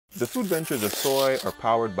The food ventures of Soai are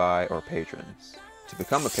powered by our patrons. To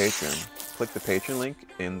become a patron, click the patron link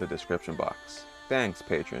in the description box. Thanks,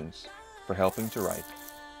 patrons, for helping to write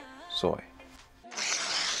Soai.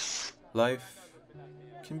 Life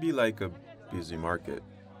can be like a busy market.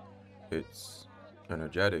 It's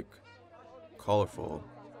energetic, colorful,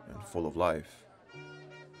 and full of life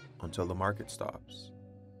until the market stops.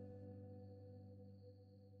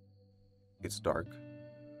 It's dark,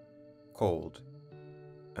 cold,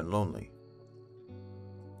 and lonely.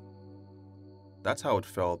 That's how it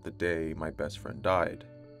felt the day my best friend died.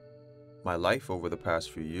 My life over the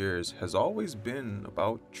past few years has always been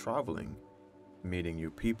about traveling, meeting new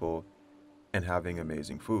people, and having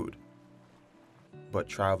amazing food. But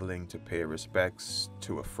traveling to pay respects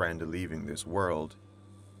to a friend leaving this world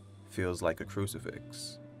feels like a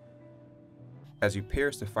crucifix. As you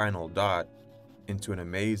pierce the final dot into an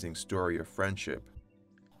amazing story of friendship,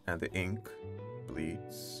 and the ink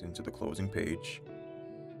bleeds into the closing page,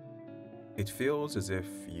 it feels as if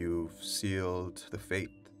you've sealed the fate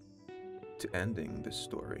to ending this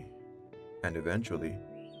story. And eventually,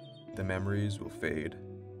 the memories will fade,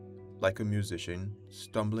 like a musician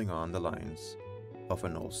stumbling on the lines of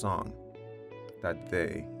an old song that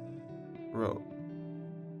they wrote.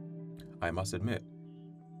 I must admit,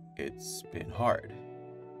 it's been hard,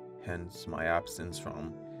 hence my absence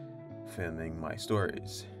from filming my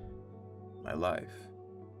stories, my life.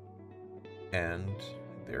 And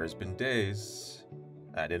there's been days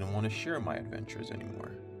I didn't want to share my adventures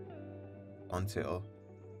anymore, until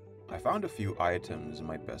I found a few items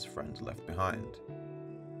my best friends left behind.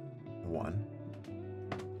 One,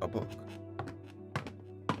 a book.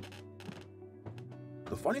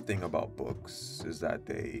 The funny thing about books is that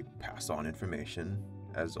they pass on information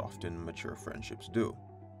as often mature friendships do.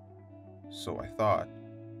 So I thought,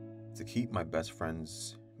 to keep my best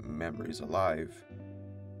friend's memories alive,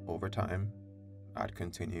 over time, I'd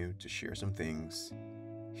continue to share some things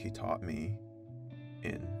he taught me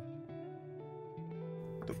in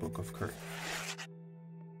the Book of Courage.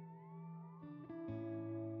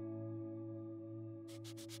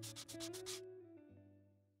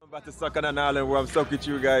 I'm back to Stuck on an Island where I'm stuck with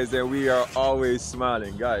you guys and we are always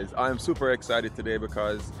smiling. Guys, I'm super excited today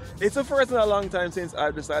because it's the first in a long time since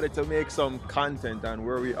I've decided to make some content, and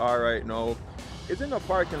where we are right now is in a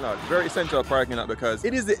parking lot, very central parking lot, because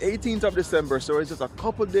it is the 18th of December, so it's just a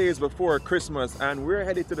couple days before Christmas and we're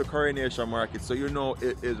headed to the Coronation Market, so you know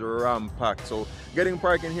it is ram-packed. So getting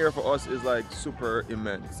parking here for us is like super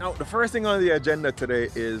immense. Now, the first thing on the agenda today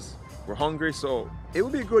is we're hungry, so it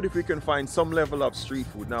would be good if we can find some level of street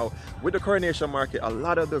food. Now, with the Coronation Market, a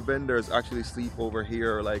lot of the vendors actually sleep over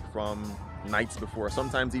here like from nights before,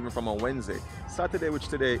 sometimes even from a Wednesday. Saturday, which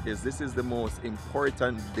today is, this is the most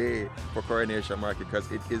important day for Coronation Market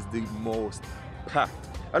because it is the most packed.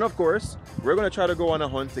 And of course, we're going to try to go on a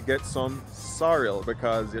hunt to get some sorrel,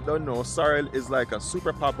 because you don't know, sorrel is like a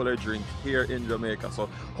super popular drink here in Jamaica. So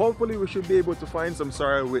hopefully we should be able to find some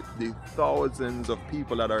sorrel with the thousands of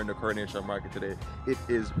people that are in the Coronation Market today. It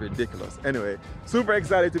is ridiculous. Anyway, super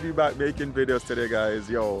excited to be back making videos today, guys.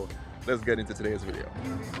 Yo, let's get into today's video.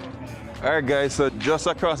 Alright guys, so just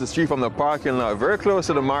across the street from the parking lot, very close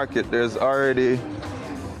to the market, there's already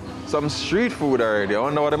some street food already. I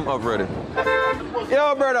wonder what I'm up already.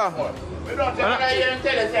 Yo, brother!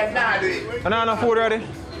 And I food ready?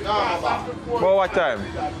 No. About what time?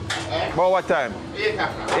 About what time? 8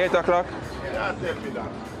 o'clock. 8 o'clock?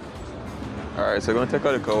 Alright, so we're gonna take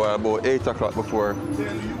a look at about 8 o'clock before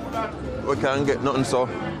we can get nothing. So,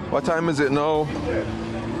 what time is it now?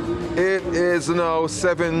 It is now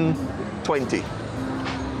 7:20.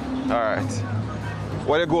 Alright.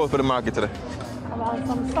 What are you going for the market today? I want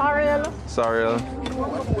some sorrel. Sorrel.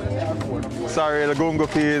 Sorrel, gungo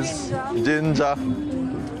peas, ginger.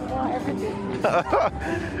 Everything.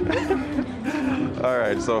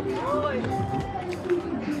 Alright, so.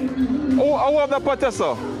 Oh, I want the pot,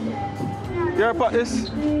 so. Your pot is?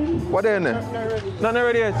 What in there? Nothing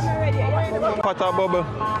ready yet? Pot or bubble?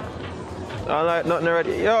 I like nothing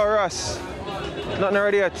ready. Yo, Ross. Nothing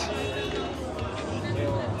ready yet?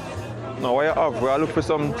 No, what you have? We'll look for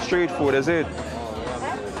some street food, is it?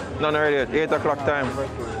 Nothing ready yet. 8 o'clock time.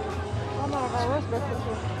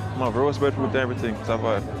 I have roast bread food and everything.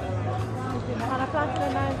 Survive.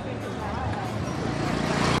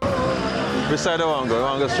 Which side do you want to go? You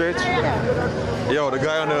want to go straight? Yo, the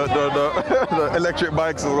guy on the electric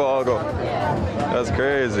bikes is going to go. That's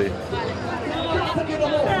crazy.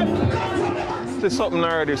 There's something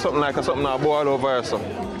already, something like something that boil over here, so.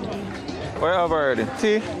 What you have already?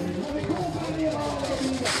 Tea?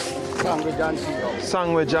 Sandwich and tea.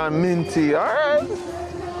 Sandwich and mint tea, alright.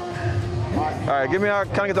 Alright, give me a,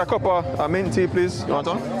 can I get a cup of a mint tea, please? You want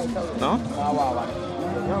one? No?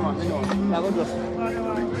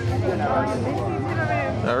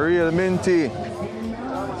 A real mint tea.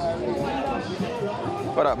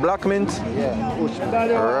 What that, black mint? Yeah.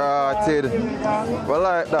 Rotted. Well,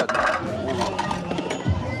 like that.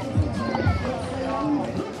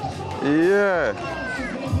 Yeah.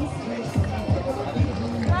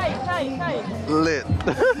 Lit.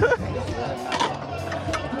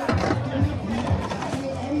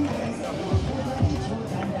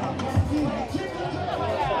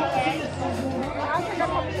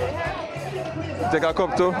 Take a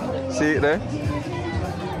cup too. See it there?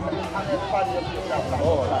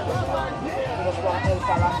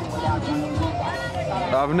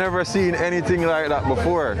 I've never seen anything like that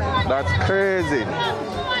before. That's crazy.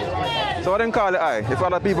 So what do you call it, if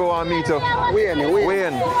other people want me to? Win.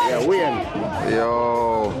 Yeah, win.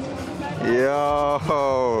 Yo.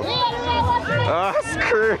 That's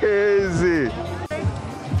crazy.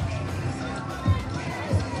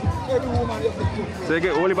 So you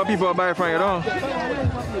get only for people buy from you, don't?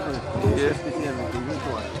 Yeah.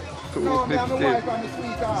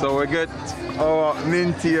 250. So we get our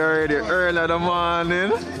minty already early in the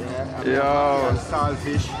morning. Yo.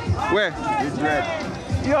 Saltfish. Where? With bread.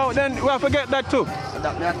 Yo, then we have to get that too. We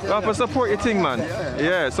have to support your thing, man.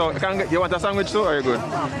 Yeah, so can get, you want a sandwich too, or are you good?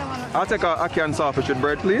 I'll take a ackee and saltfish with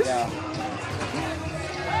bread, please.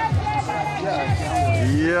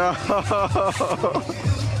 Yeah.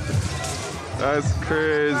 That's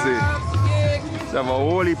crazy. You have a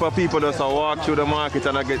whole heap of people just walk through the market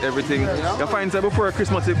and I get everything. You find that before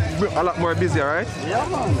Christmas it's a lot more busy, right? Yeah,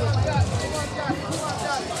 man.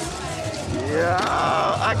 Yeah,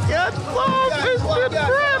 I can't saltfish with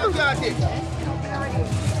bread.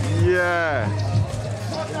 Yeah.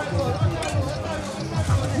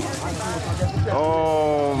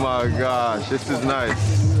 Oh my gosh, this is nice.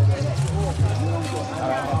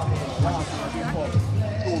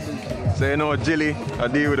 So you know, Jilly, I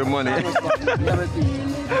deal with the money.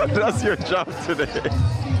 That's your job today.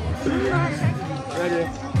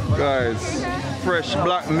 Guys, fresh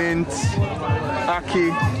black mint,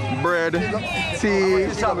 ackee, bread, tea,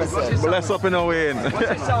 bless up in a way.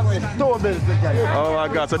 Oh my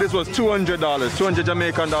God, so this was $200, 200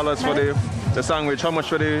 Jamaican dollars for the sandwich. How much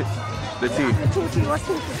for the tea? 2 tea was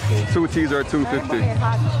 250. 2 teas are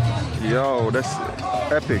 250. Yo, that's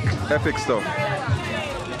epic stuff.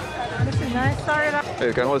 Nice, sorry.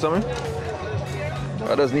 Hey, can I hold something?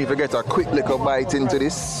 I just need to get a quick little bite into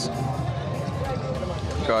this.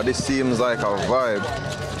 God, this seems like a vibe.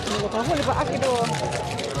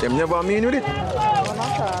 Them never mean with it.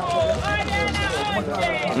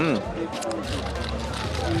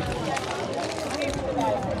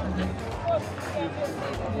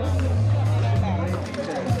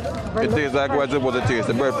 It tastes like what's supposed to taste.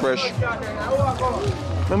 The bread fresh.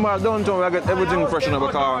 Remember downtown I get everything fresh in the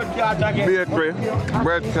car. Bakery,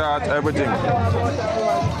 bread cart, everything.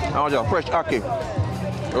 I want you fresh ackee.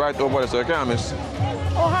 Right over there, so you can't miss.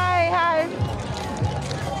 Oh, hi.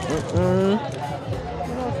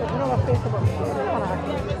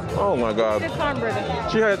 Oh my God.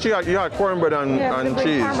 You had cornbread and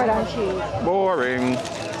cheese. Cornbread and cheese. Boring.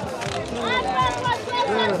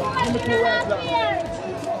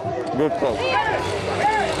 Good stuff.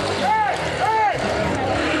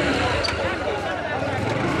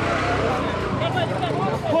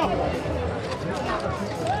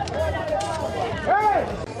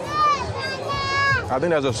 I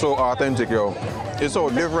think that's just so authentic, yo. It's so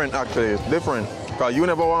different, actually. It's different. Because you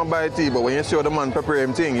never want to buy tea, but when you see the man prepare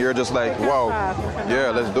him thing, you're just like, wow.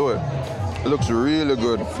 Yeah, let's do it. It looks really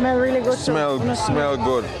good. Smell really good. Smell good.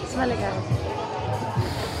 Smell it, guys.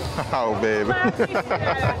 Oh, baby.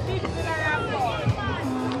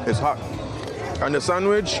 It's hot. And the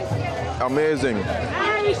sandwich, amazing.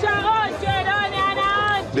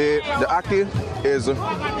 The ackee is,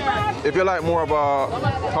 if you like more of a,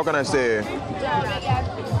 how can I say,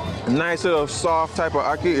 nice little soft type of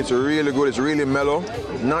ackee, it's really good, it's really mellow,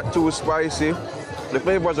 not too spicy. The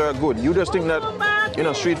flavors are good. You just think that,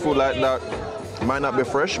 street food like that might not be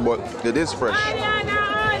fresh, but it is fresh.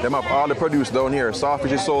 Them have all the produce down here.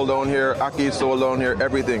 Saltfish is sold down here, ackee is sold down here,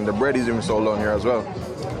 everything. The bread is even sold down here as well.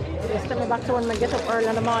 Just take me back to when I get up early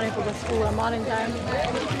in the morning for the school in morning time.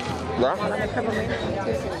 Yeah?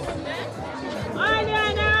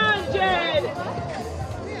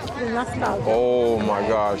 Oh my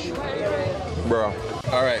gosh. Bruh.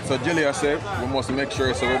 Alright, so Julia said we must make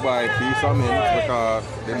sure so we buy a piece of mint because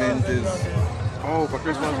the mint is for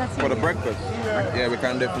Christmas, for the breakfast. Yeah, we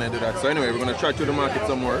can definitely do that. So anyway, we're gonna try to the market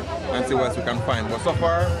somewhere and see what else we can find. But so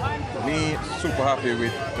far, Me super happy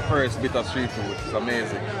with the first bit of street food. It's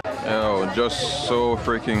amazing. Oh, just so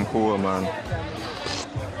freaking cool, man.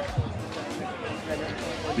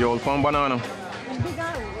 The old palm banana.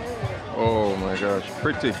 Oh my gosh,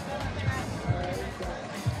 pretty.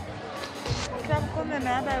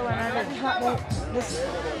 This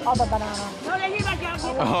other banana.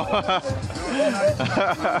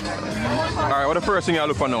 Alright, what the first thing I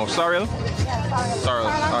look for now? Sorrel? Yeah, sorrel.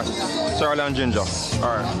 Sorrel. Sorrel and ginger.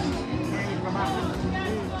 Alright.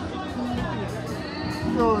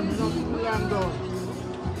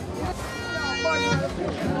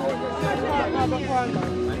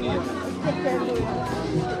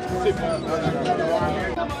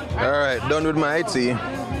 Alright, done with my tea.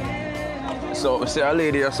 So, we see a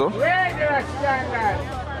lady here, so.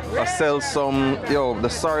 I sell some, yo, the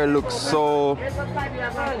sorrel looks so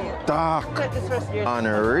dark and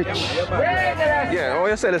rich. Yeah, oh,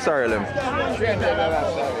 you sell the sorrel?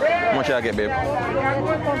 How much I get, babe?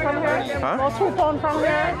 Huh? Oh, £2 from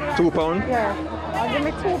here. £2? Yeah. Give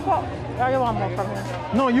me £2. Oh, you want more from here?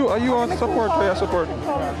 No, you are support for your support.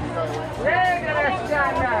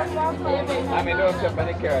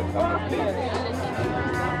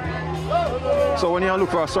 So when you look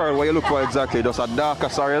for a sorrel, what you look for exactly? Just a darker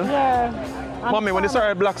sorrel? Yeah. Mommy, when the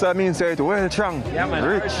sorrel black, that means say it's well strong. Yeah, man.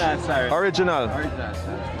 Rich. Original.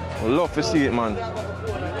 Love to see it, man.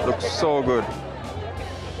 Looks so good.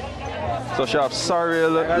 So she have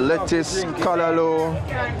sorrel, lettuce, callaloo,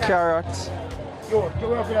 carrot.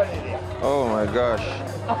 Oh my gosh.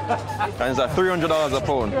 And it's at $300 a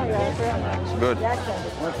pound. It's good.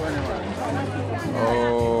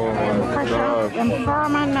 Oh my God. And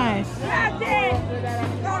firm and nice.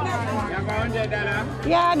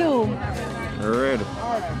 Yeah, I do. Red.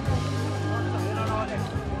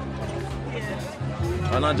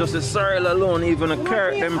 And not just the sorrel alone, even a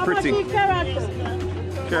carrot them pretty.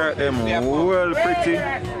 Carrot them well pretty.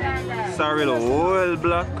 Sorrel well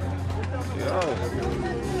black. Yo.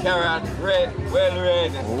 Carrot, red, well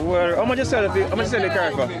red. Well, how much you sell it? How much you sell the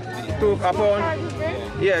carrot for? $2 a pound?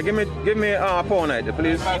 Yeah, give me a pound right there,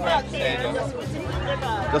 please.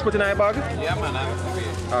 Just put it in your bag? Yeah, man.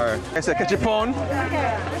 Alright. I say catch a pound.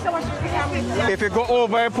 If you go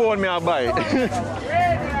over a pound, me I'll buy it.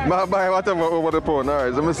 I'll buy whatever over the pound.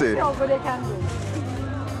 Alright, let me see. I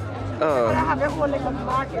have a whole little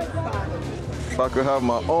market stall. If I could have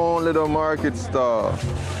my own little market stall.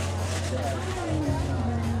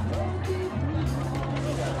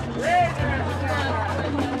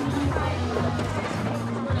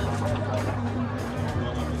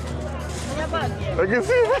 I can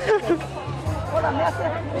see that.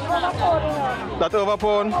 That over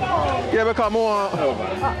pound? Yeah, because more.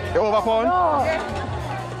 Over pound? No.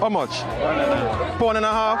 How much? £1.5?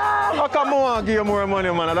 How come more give you more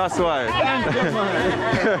money, man? That's why.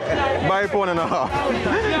 Buy £1.5.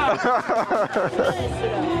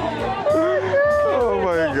 Oh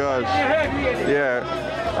my gosh. Yeah.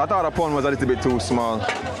 I thought a pound was a little bit too small.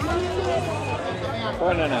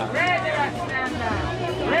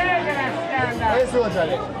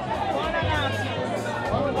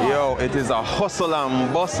 Yo, it is a hustle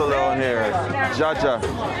and bustle down here. Jaja.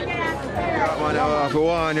 Man, I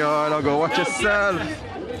warn you, I go watch yourself.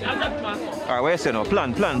 Alright, what you say now?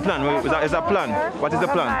 Plan. Is that plan? What is the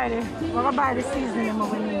plan? We're going to buy the seasoning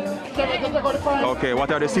we need. Okay,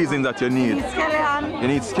 what are the seasonings that you need? Scallion. You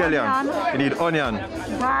need scallion. You need onion.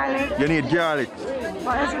 Garlic. You need garlic.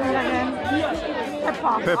 What else we need again?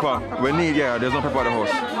 Pepper. We need, yeah, there's no pepper at the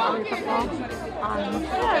house. Pepper.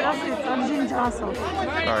 Yeah, that's it. And ginger also.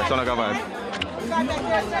 Alright, so I got vibe.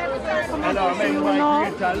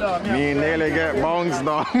 Hello, me nearly get bongs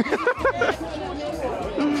now.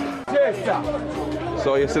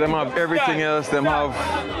 So you see them have everything else. Them have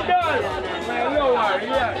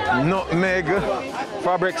nutmeg,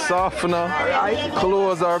 fabric softener,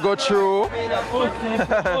 clothes are go through.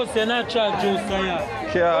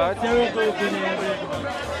 Carrot.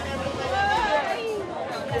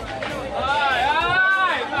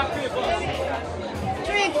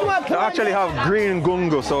 They actually have green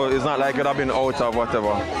gungo, so it's not like it have been out of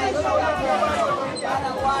whatever.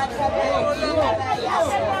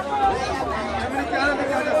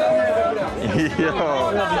 Yo.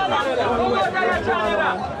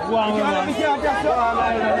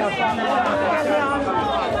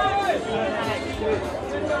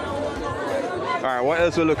 Alright, what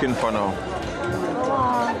else are we looking for now?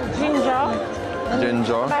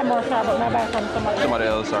 Ginger. Buy more shop, but I buy from Somebody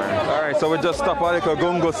else, alright, so we just stop at like a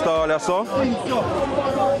gungo stall, that's all.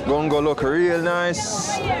 Gungo look real nice.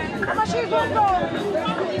 How much is gungo?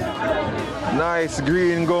 Nice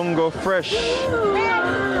green gungo, fresh.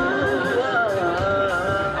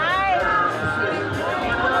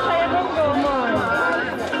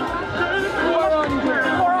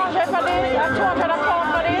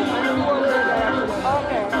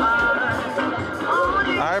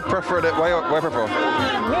 prefer that? Why prefer? Me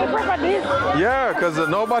prefer this. Yeah, because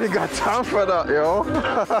nobody got time for that, yo.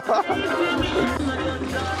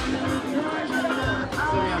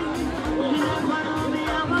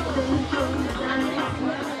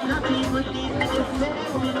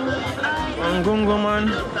 Gungo man.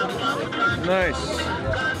 Nice.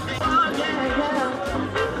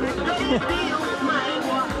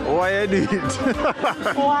 Why I did?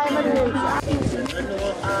 Why am I doing it?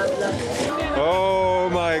 Oh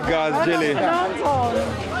my God, Jilly.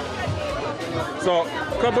 So,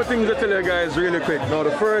 couple things to tell you guys really quick. Now,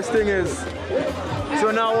 the first thing is,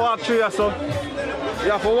 so now walk through your so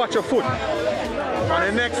you have to watch your foot. And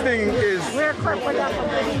the next thing is,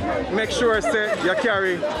 make sure that you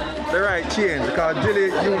carry the right change, because Jilly,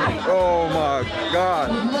 you, oh my God.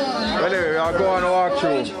 Well, anyway, I'll go and walk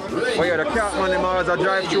through. But yeah, the cat man, them always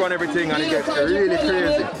drive through and everything, and it gets really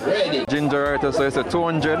crazy. Ginger right, so it's a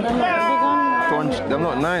 200. 200, them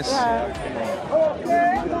not nice.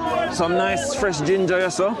 Some nice fresh ginger,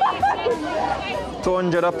 yes, sir.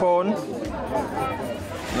 200 a pound.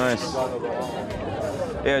 Nice.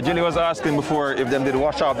 Yeah, Jilly was asking before if them did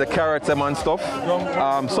wash off the carrots and stuff.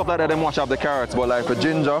 Stuff like that, them wash off the carrots, but like the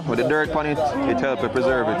ginger with the dirt on it, it helps to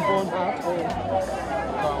preserve it.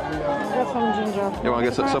 Get some ginger. You want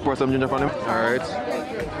to get support some ginger from him? Alright.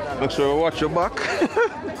 Make sure you watch your back.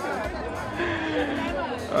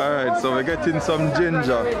 Alright, so we're getting some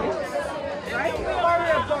ginger.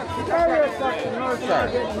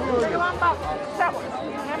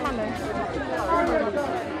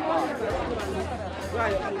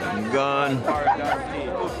 Gone.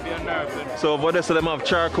 So over there, so them have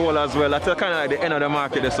charcoal as well. That's kind of like the end of the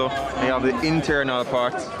market, so and you have the internal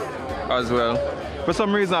part as well. For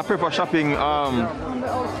some reason, I prefer shopping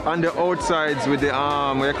on the outsides with the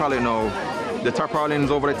what do you call it now? The tarpaulins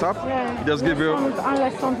over the top. Yeah. Just give you.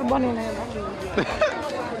 Unless some for bunny.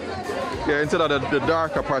 Yeah, instead of the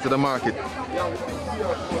darker part of the market.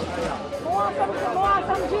 Want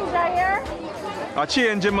some ginger here? I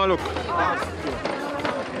change him, look.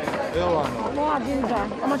 More ginger.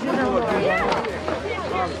 How much ginger?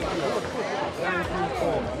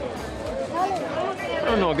 I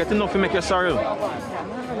don't know, get enough to make you sorry.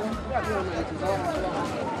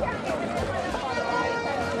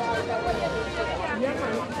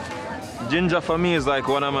 Ginger for me is like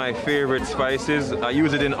one of my favorite spices. I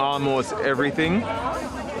use it in almost everything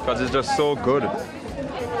because it's just so good.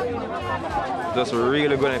 Just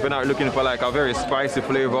really good. If you're not looking for like a very spicy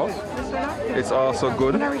flavor, it's also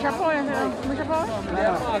good.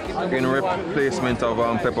 In replacement of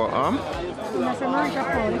pepper.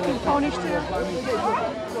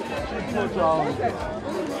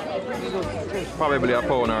 Probably a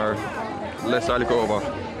pound or less or a little over.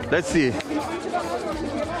 Let's see.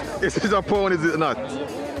 Is it a pound, is it not?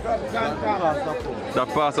 The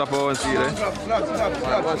past a pound, see there?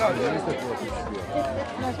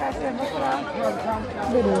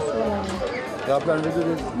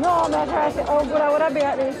 No, I'm not trying to say, oh, good, I would have been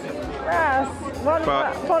at this. Yes,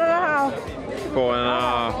 £1.5.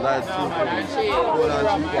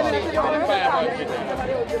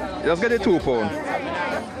 £1.5. Just get it £2.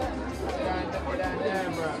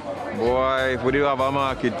 Boy, if we do have a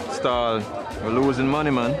market stall, we're losing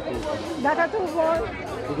money, man. That's a £2.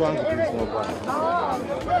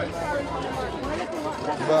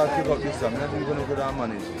 Pick up this time, I'm going to go down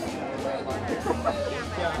manage.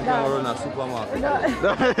 I'm going to run a supermarket.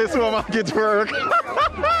 Supermarket work.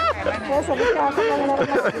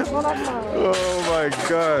 Oh my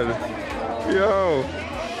God. Yo.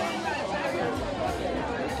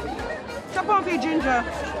 Chop off your ginger.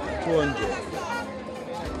 200.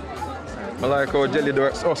 I like how jelly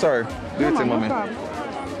doors. Oh, sorry. Do it, mommy.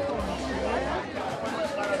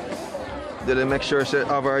 Did they make sure she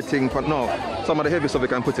have her thing? But no, some of the heavy stuff we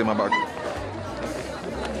can put in my bag.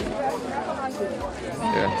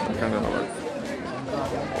 Yeah, I can go in my bag.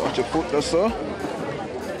 Watch your foot, that's so.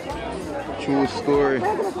 True story.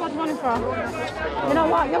 Where do you put money from? You know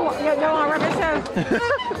what? You want to represent?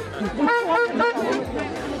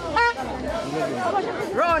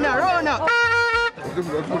 Rona.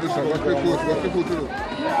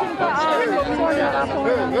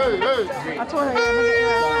 I told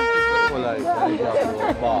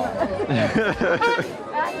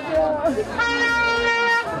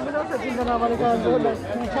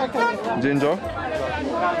Ginger?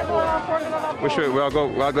 Which way? We'll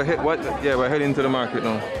go hit what? Yeah, we're heading to the market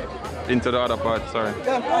now. Into the other part, sorry.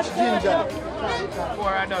 Ginger.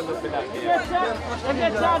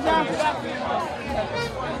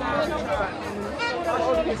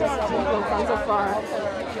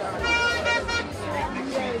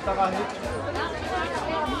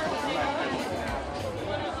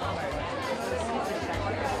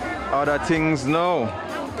 other things now.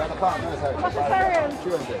 What's the siren?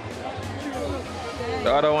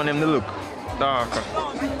 The other one, him the look darker.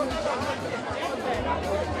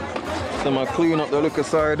 So I clean up the look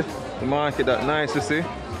aside. The market that nice to see.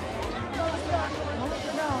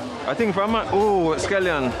 I think from my oh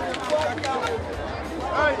scallion.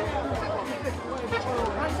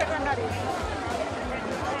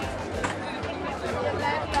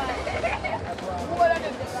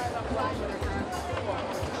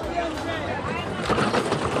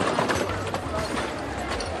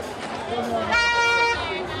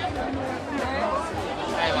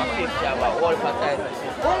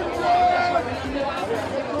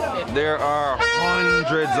 There are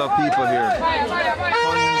hundreds of people here.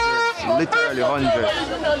 Hundreds, literally hundreds.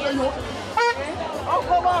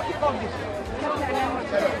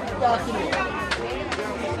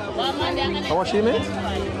 How much you made?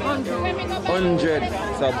 100.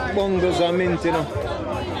 It's a bungles of mint, you know.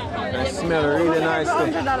 They smell really nice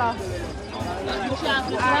too.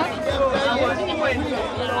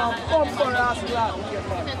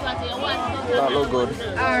 That look good.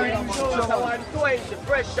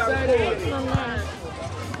 Fresh and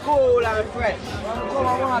cool and fresh.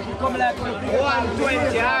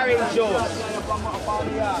 120 orange juice.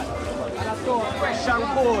 Fresh and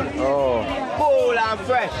cool. Oh. Cool and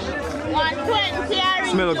fresh. 120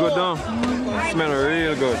 orange. Smell good, though. Smell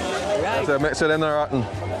real good. So make sure they're not rotten.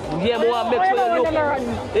 Yeah, more make sure you look.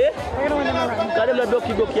 Eh? I don't know. Got them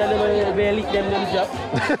ducky and they lick them job.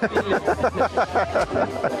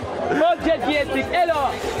 Not just get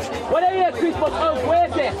hello. What are you Christmas? Oh, where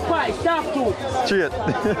is it? Spice, sharp tooth. Straight.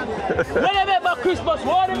 When remember Christmas,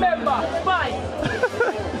 what remember? Spice.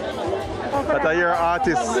 That are your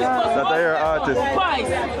artists. That are your artists. Spice.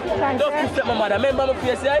 Don't put my mother. Remember my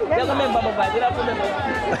face, eh? You remember my vibe. You don't remember.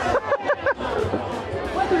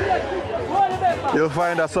 You'll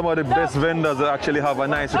find that some of the best vendors actually have a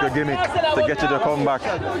nice little gimmick to get you to come back.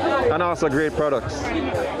 And also great products.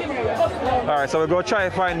 Alright, so we'll go try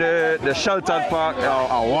to find the sheltered park.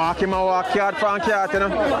 A walk yard front yard, you know.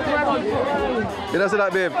 You don't see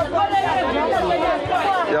that, babe?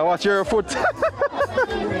 Yeah, watch your foot.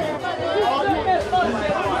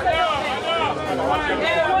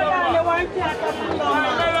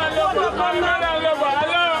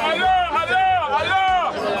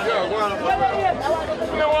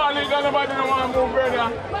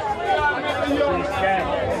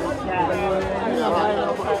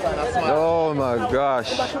 Oh my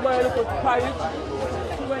gosh.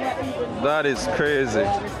 That is crazy.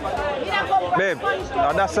 Babe,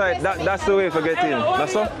 on that side, that's the way for getting in.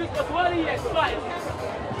 That's all?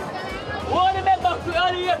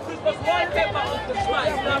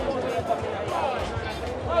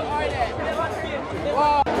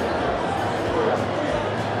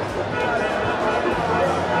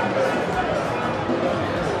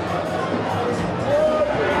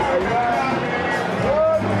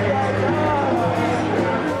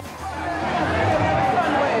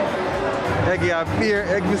 Eggy have beer,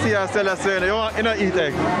 egg me see her sell a saying, you don't eat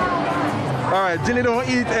egg. Alright, Jilly don't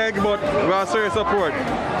eat egg, but we are sorry support.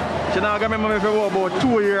 She now remember me for about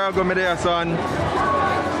 2 years ago, me there, son.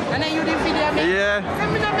 And then you did video me? Yeah.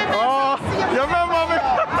 Oh, you remember me? I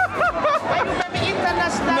remember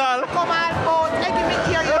international. Come on, out, I give me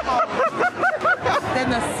hear you out.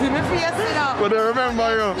 Then I see me face, you know. But they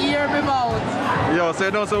remember you. Hear me out. Yo, so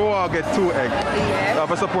you don't say, oh, get 2 egg. Yeah. You have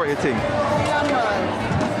to support your thing. Yeah, man.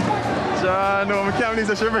 John, no, I can't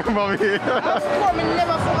believe she remember me. Of course, I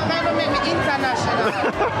never forget, I remember me international.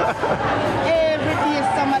 Every day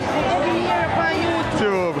somebody, every year on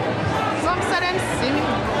YouTube. Some say them see me.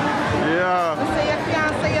 Yeah. Some say you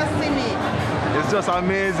can't say you see me. It's just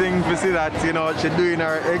amazing to see that, you know, she's doing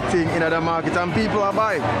her egg thing in the market and people are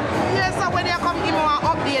buying. Yes, so when you come give me an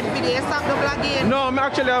update video, you stop the vlogging. No, I'm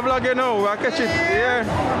actually a vlogger now. I catch it, yeah.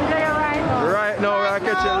 Right now, I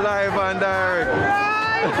catch it live and direct. Right.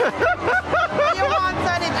 You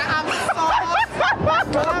wanted it, I have sauce,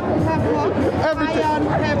 black pepper, cayenne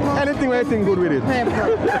pepper. Anything good with it. Pepper.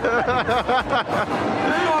 You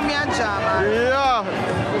know me a job, man. Yeah.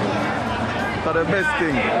 That's the best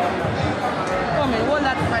thing. Come in, hold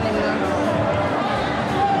that for him now.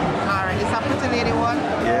 Alright, this is a pretty lady one.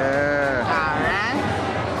 Yeah. Alright.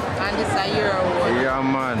 And this is a euro one. Yeah,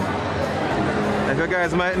 man. If you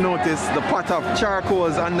guys might notice, the pot of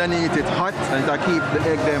charcoals underneath it hot and to keep the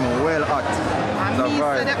egg them well hot. And me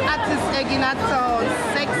say the hottest egg in a town.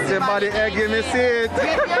 Sexybody Eggy, me see it.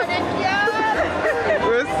 Get your dick, yeah.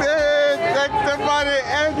 We see it. Sexybody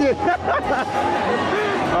Eggy.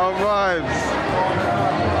 Our vibes.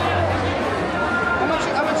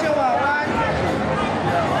 How much you want, right?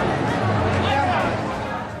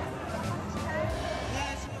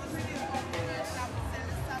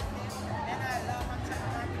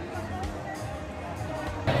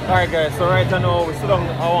 Alright guys, so right now we sit down,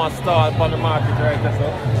 I want to start on the market right now, so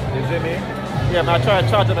you see me? Yeah, I try to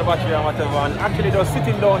charge on the battery and whatever, and actually just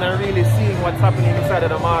sitting down and really seeing what's happening inside of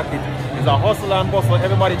the market is a hustle and bustle,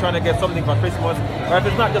 everybody trying to get something for Christmas, or if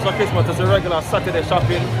it's not just for Christmas, it's a regular Saturday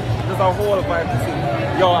shopping, there's a whole vibe to see.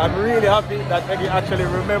 Yo, I'm really happy that Eggy actually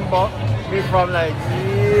remember me from like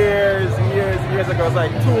years ago. It was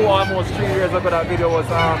like almost 3 years ago that video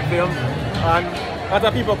was filmed, and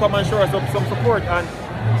other people come and show us some support, and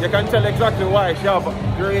you can tell exactly why. She have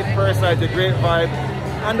great personality, great vibe,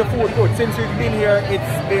 and the food good. Since we've been here,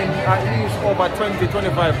 it's been at least over 20,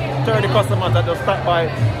 25, 30 customers that just stop by,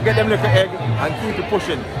 get them little egg and keep it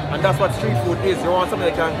pushing. And that's what street food is. You want something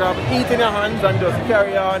you can grab, eat in your hands and just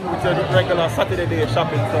carry on with your regular Saturday day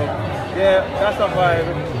shopping. So yeah, that's a vibe.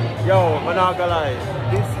 Yo, I'm not gonna lie,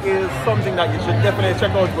 this is something that you should definitely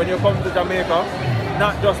check out when you come to Jamaica.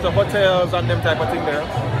 Not just the hotels and them type of thing there.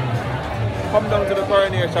 Come down to the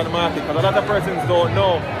Coronation Market, because a lot of persons don't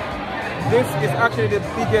know. This is actually the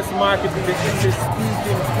biggest market in the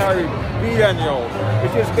English-speaking Caribbean, yo.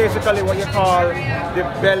 It is basically what you call the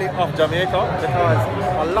belly of Jamaica, because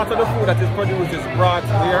a lot of the food that is produced is brought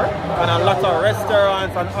here, and a lot of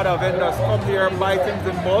restaurants and other vendors come here, buy things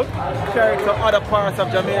in bulk, carry it to other parts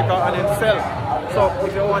of Jamaica and then sell. So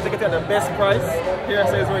if you want to get at the best price, here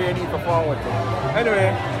says where you need to forward to.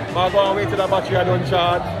 Anyway, I'll go and wait till the battery I don't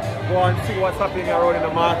charge, go and see what's happening around in the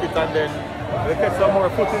market, and then we'll get some more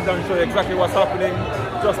footage and show you exactly what's happening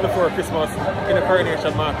just before Christmas in the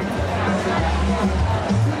Coronation Market.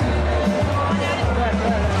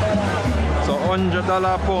 So $100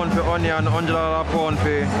 a pound for onion, $100 a pound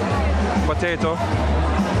for potato.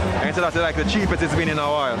 And so that's like the cheapest it's been in a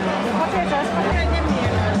while.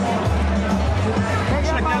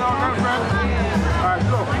 Alright,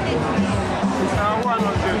 look.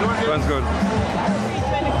 Sounds good.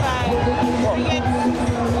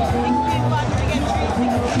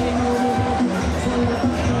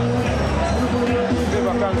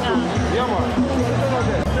 Yeah, man.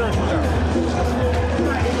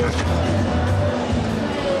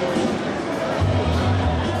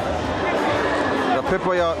 The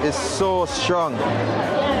pepper here is so strong.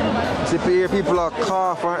 See here, people are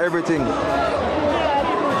cough and everything.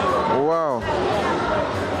 Wow.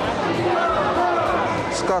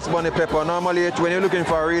 Scotch bonnet pepper. Normally, when you're looking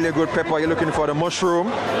for a really good pepper, you're looking for the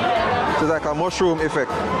mushroom. It's like a mushroom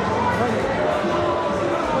effect.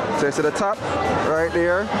 So it's at the top, right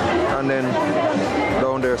there, and then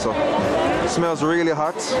down there. So it smells really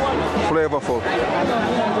hot, flavorful.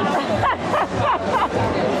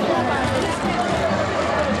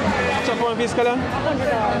 Chop one piece, Kelly?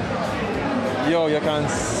 Yo, you can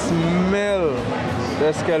smell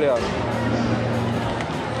the scallion.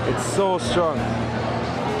 It's so strong.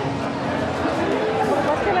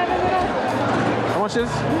 How much is?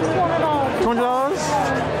 $200.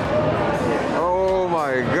 Oh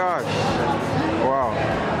my gosh. Wow.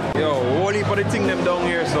 Yo, whole heap of the thing them down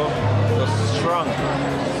here, so just strong.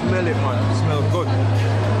 Smell it, man. It smells good.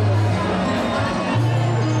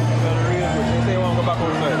 Smells real good. You say you want to go back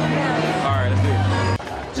outside? Alright, let's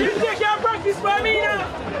do it. Tuesday can't practice for me now.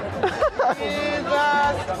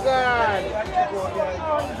 Jesus God.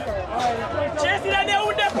 Chasing that there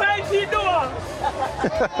with the fancy door.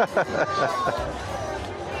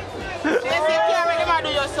 Jesse, can't really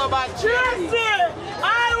do you so bad. Chasing!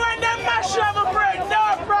 I want them mash up my friend. No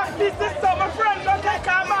practice this so my friend don't take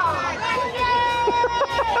her out.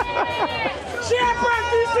 She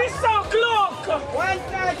practice this so cloak.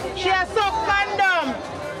 She has so condom.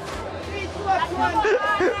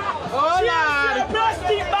 Oh Lord.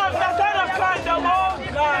 Plastic bag that kind of condom. Oh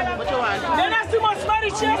God. What you want? Then I see much money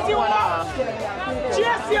chase you up.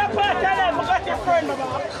 Chase you up and tell them I got your friend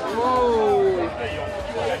about. Oh.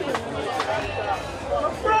 My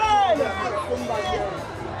friend.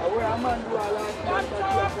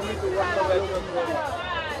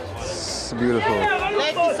 It's beautiful.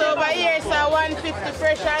 Let's over here, so 150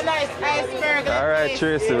 fresh and nice iceberg. Alright,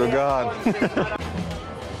 Tracy, we're gone.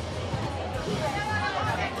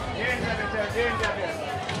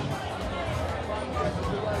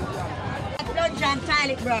 Plunge and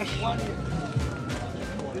toilet brush.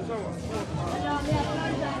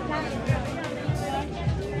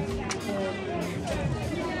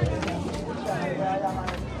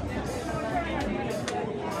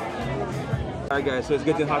 Alright guys, so it's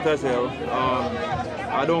getting hot as hell.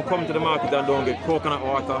 I don't come to the market and don't get coconut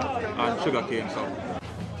water and sugar cane, so.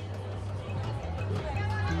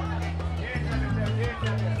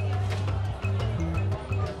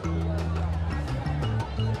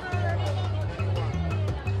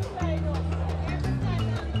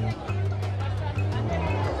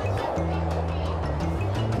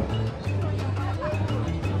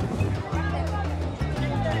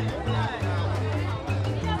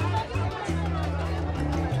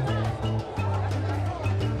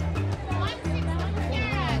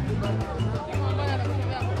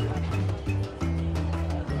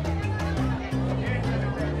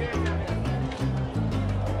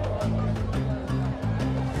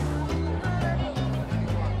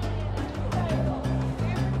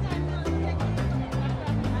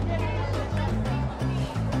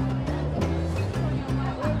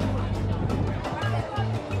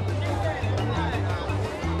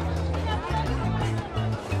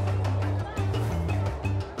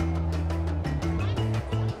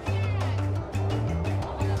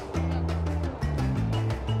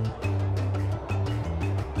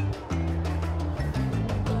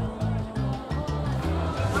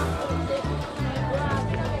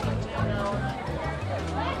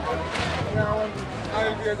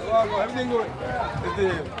 Everything good.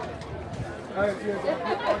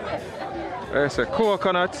 There's a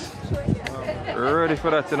coconut. Ready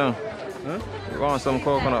for that, you know. Huh? You want some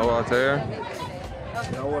coconut water here?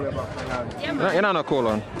 You're not no cool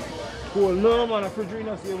one. Cool, no man, a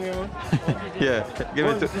refrigerator same way, man. Yeah, give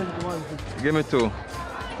me two. Give me two.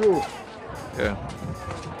 Two. Yeah.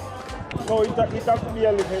 No, it have to be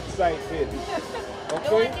a little head side bit.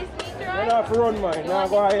 Okay? You have to run, man. Now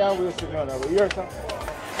go ahead and we'll sit down. You hear something?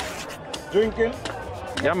 Drinking?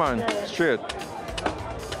 Yeah, man. Straight.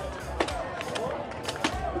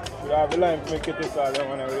 You have a line to make it this all,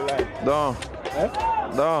 man. Have a line. Down. Eh?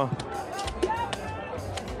 Down.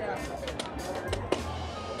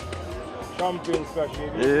 Champagne splash,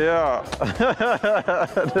 baby. Yeah.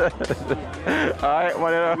 Alright,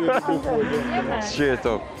 man. Straight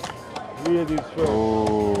up. Ladies first.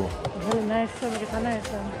 Oh. Very nice one, it's a nice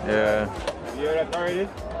one. Yeah. You hear that already?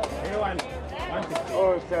 Anyone?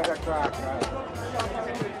 Oh, it's a crack.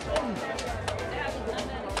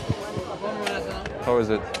 How is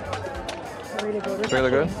it? Really good. It's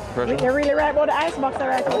really good? Pressure? You're really right about the icebox,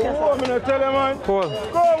 alright? Oh, I'm gonna tell you, man. Cool.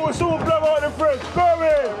 Go with soup, plug out the fridge. Come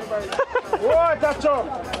in. Water chop.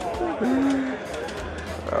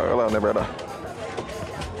 Hold on there, brother.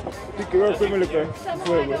 Take your family, okay?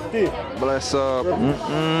 Tea. Bless up.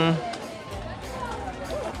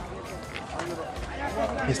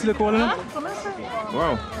 You still calling him?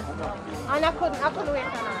 Wow. And I couldn't wait for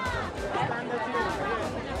that.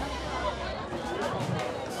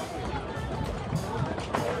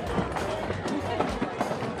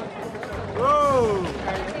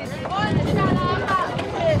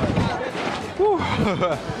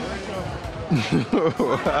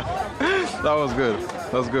 That was good.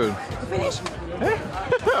 That was good. Finish?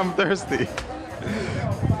 I'm thirsty.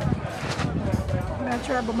 I'm gonna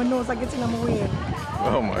try, but my nose are getting on my way.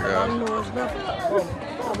 Oh my My god. nose, bro.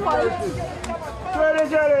 Say the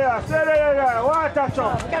jelly, say the jelly. Water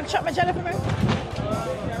chop. Can you chop my jelly for me?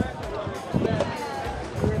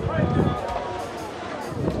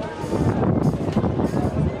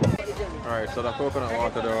 Alright, so the coconut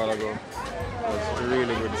water there a while ago was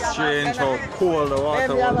really good. Strange how cold the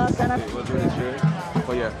water was. It was really strange.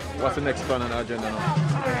 But yeah, what's the next plan on the agenda now?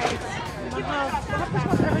 Alright. We have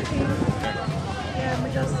everything. Yeah, I'm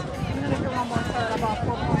gonna do one more salad, about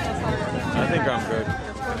 4 pounds of salad. I think I'm good.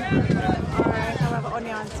 Alright, I have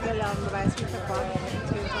onions, scallion, sweet pepper,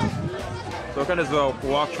 So we can as well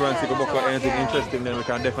walk through and see if we book anything interesting, then we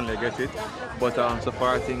can definitely get it. But so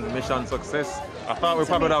far I think mission success. I thought we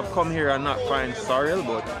probably would have come here and not find sorrel,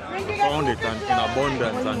 but we found it and in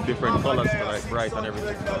abundance and different colors to like bright and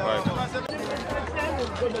everything. So vibe.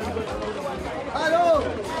 Hello.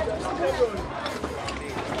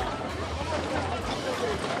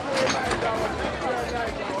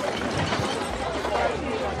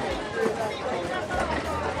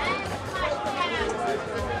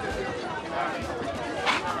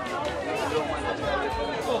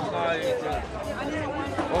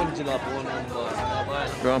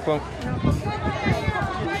 You want pump?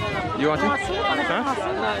 You want it? Huh?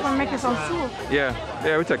 I'm making some soup. Yeah,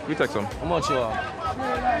 we take some. How much you want?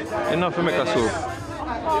 Enough to make a soup.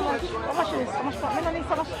 How much is this? How much? I don't need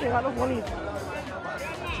so much shit. I don't want it.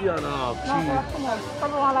 3.5. No, come on.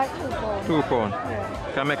 Someone like 2 pounds. 2 pounds.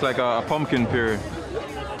 Yeah. Can make like a pumpkin puree.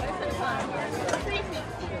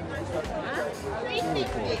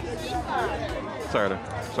 Sorry.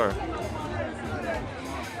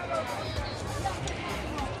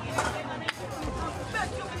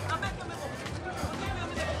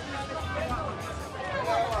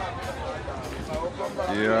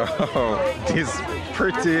 Yo, this is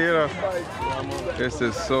pretty, you know. This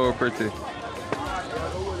is so pretty.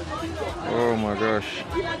 Oh my gosh.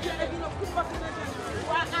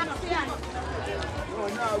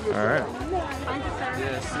 All right.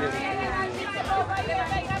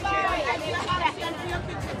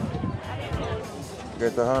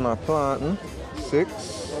 Get the Hannah planting. 6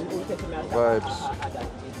 vibes.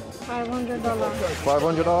 $500.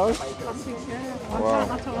 $500? Wow.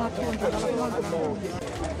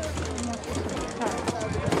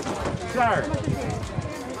 Sir.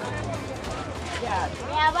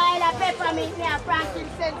 Me have oil of peppermint, me have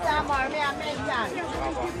frankincense and more, me have menthol.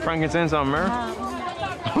 Frankincense on myrrh?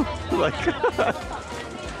 Like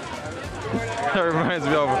that reminds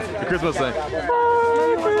me of the Christmas thing.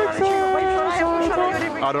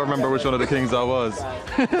 I don't remember which one of the kings I was.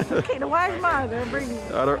 Okay, the wise man, they're bringing.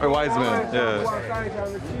 A wise man, yeah.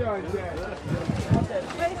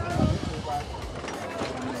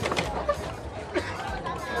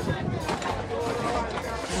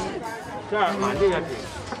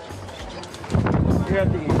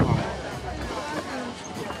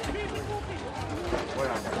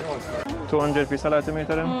 200 piece salad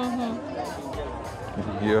tomato then?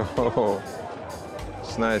 Yo,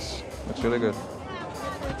 it's nice. It's really good.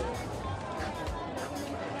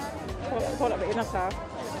 Hold up, enough sauce.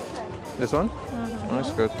 This one? Oh,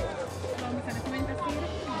 that's good.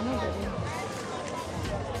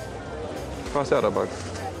 Pass the other bag.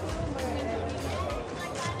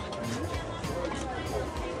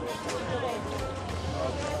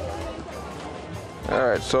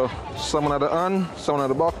 Alright, so someone at the on, someone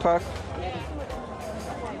at the backpack.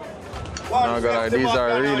 Now, guys, these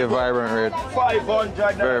are really vibrant red.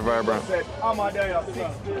 500. Very vibrant.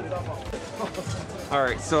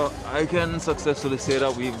 Alright, so I can successfully say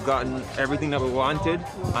that we've gotten everything that we wanted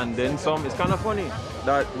and then some. It's kind of funny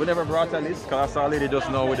that we never brought a list because I saw a lady just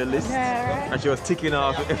now with a list and she was ticking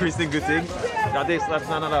off every single thing. That's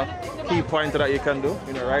another key pointer that you can do,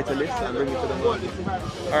 you know, write a list and bring it to the market.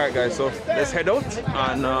 Alright guys, so let's head out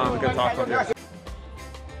and we can talk from there.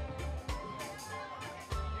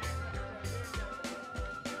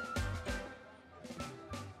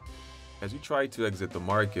 As we tried to exit the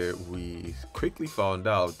market, we quickly found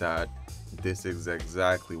out that this is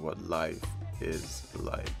exactly what life is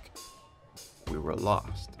like. We were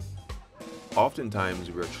lost.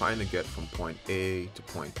 Oftentimes, we're trying to get from point A to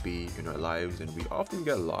point B in our lives, and we often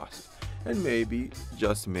get lost. And maybe,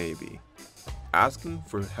 just maybe, asking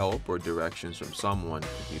for help or directions from someone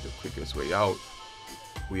could be the quickest way out.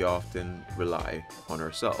 We often rely on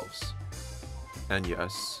ourselves. And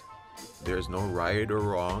yes, there's no right or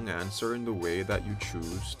wrong answer in the way that you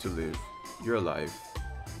choose to live your life,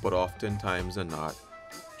 but oftentimes than not,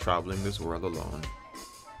 traveling this world alone,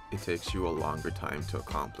 it takes you a longer time to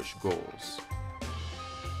accomplish goals.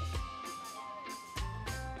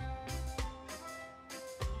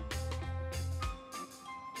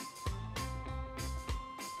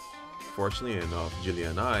 Fortunately enough, Jilly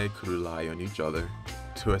and I could rely on each other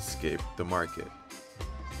to escape the market.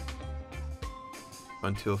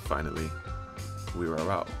 Until finally, we were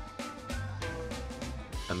out.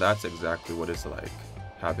 And that's exactly what it's like,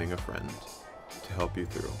 having a friend to help you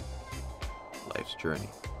through life's journey.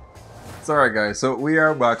 So alright guys, so we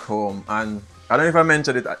are back home, and I don't know if I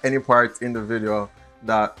mentioned it at any part in the video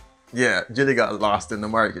that, yeah, Jilly got lost in the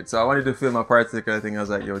market. So I wanted to film a particular thing. I was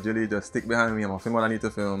like, yo, Jilly, just stick behind me, I'm gonna film what I need to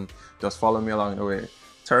film, just follow me along the way.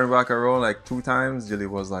 Turn back around like 2 times, Jilly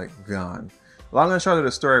was like gone. Long and short of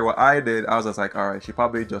the story, what I did, I was just like, alright, she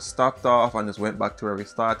probably just stopped off and just went back to where we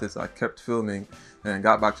started. So I kept filming and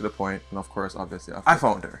got back to the point, and of course, obviously, I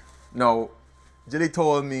found her. No, Jilly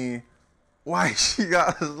told me why she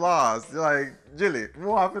got lost. Like, Jilly,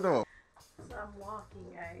 what happened though? So I'm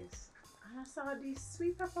walking, guys, and I saw these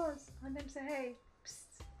sweet peppers, and them say, hey,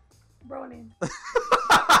 psst, browning. And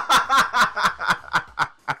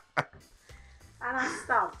I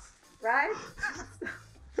stopped, right?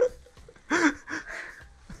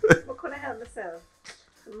 I couldn't help myself.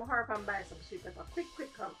 I'm hurry up and buy some sweet pepper.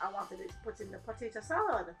 Quick, come. I wanted it to put in the potato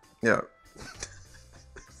salad. Yeah.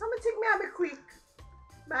 Somebody take me a bit quick.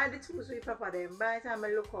 Buy the 2 sweet pepper then. By the time I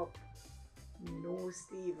look up, no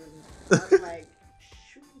Steven. I was like,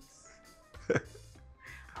 shoot.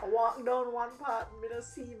 I walk down one part, I don't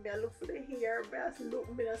see me. I look for the hair, but I look,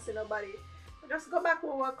 I don't see nobody. I just go back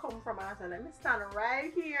where I come from and I said, let me stand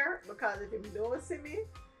right here, because if he don't see me,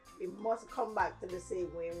 he must come back to the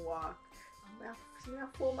same way and walk. I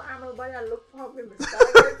fold my arm over and look for him. I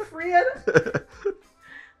start getting afraid.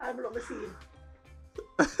 I'm not seeing.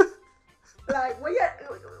 Like, what you?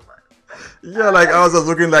 Yeah, like I was just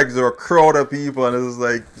looking like there were a crowd of people, and it was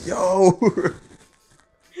like, yo.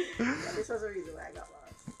 Yeah, this was the reason why I got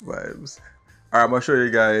lost. Vibes. Alright, I'm gonna show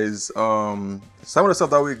you guys some of the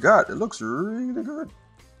stuff that we got. It looks really good.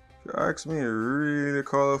 If you ask me, really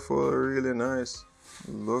colorful, really nice.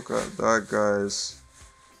 Look at that, guys.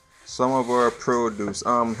 Some of our produce.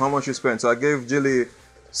 How much you spent? So I gave Jilly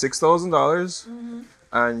 $6,000,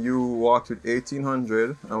 and you walked with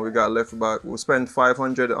 $1,800, and we got left back. We spent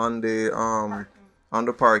 $500 on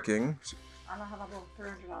the parking. And I have about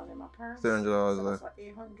 $300 in my purse. $300 left. So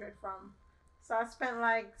 $800 from. So I spent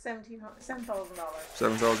like $7,000.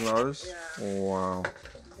 $7,000. Yeah. Wow.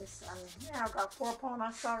 This, yeah, I got 4 pounds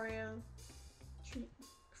of sorrel,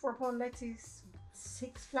 4 pound lettuce,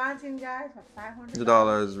 6 plantain, guys, for $500.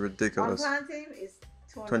 $100, ridiculous. One plantain is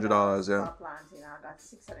 $200. Yeah. Per plantain. I got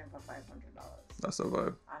 6 of them for $500. That's a vibe.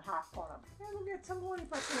 And half pound of. Yeah, we'll get some money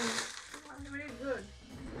for $2. I'm really good.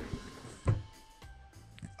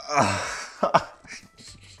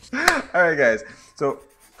 Alright guys, so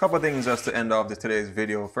Couple things just to end off today's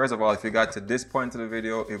video. First of all, if you got to this point of the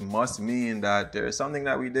video, it must mean that there's something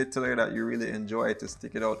that we did today that you really enjoyed to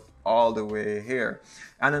stick it out all the way here.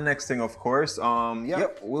 And the next thing, of course,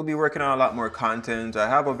 we'll be working on a lot more content. I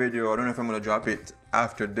have a video, I don't know if I'm gonna drop it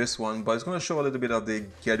after this one, but it's gonna show a little bit of the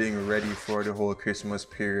getting ready for the whole Christmas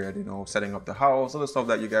period, you know, setting up the house, all the stuff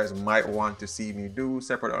that you guys might want to see me do,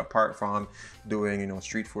 separate apart from doing, you know,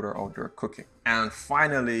 street food or outdoor cooking. And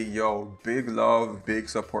finally, yo, big love, big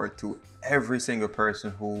support to every single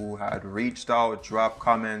person who had reached out, dropped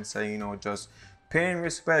comments, and, you know, just paying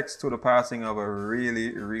respects to the passing of a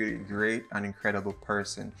really, really great and incredible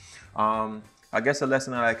person. I guess the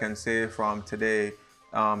lesson that I can say from today,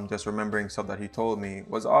 just remembering stuff that he told me,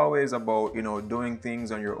 was always about, you know, doing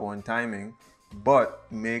things on your own timing, but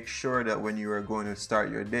make sure that when you are going to start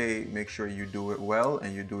your day, make sure you do it well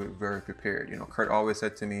and you do it very prepared. You know, Kurt always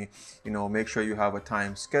said to me, you know, make sure you have a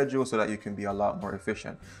time schedule so that you can be a lot more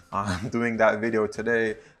efficient. Doing that video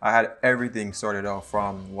today, I had everything sorted out,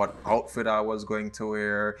 from what outfit I was going to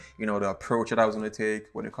wear, you know, the approach that I was going to take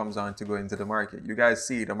when it comes on to going to the market. You guys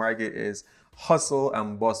see, the market is hustle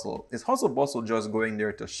and bustle. It's hustle bustle just going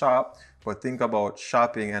there to shop, but think about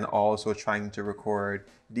shopping and also trying to record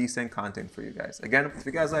decent content for you guys. Again, if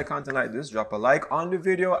you guys like content like this, drop a like on the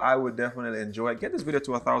video. I would definitely enjoy it. Get this video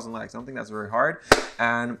to 1,000 likes. I don't think that's very hard,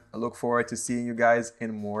 and I look forward to seeing you guys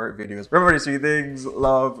in more videos. Remember these three things: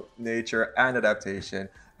 love, nature, and adaptation.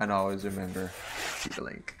 And always remember, see the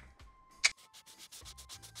link.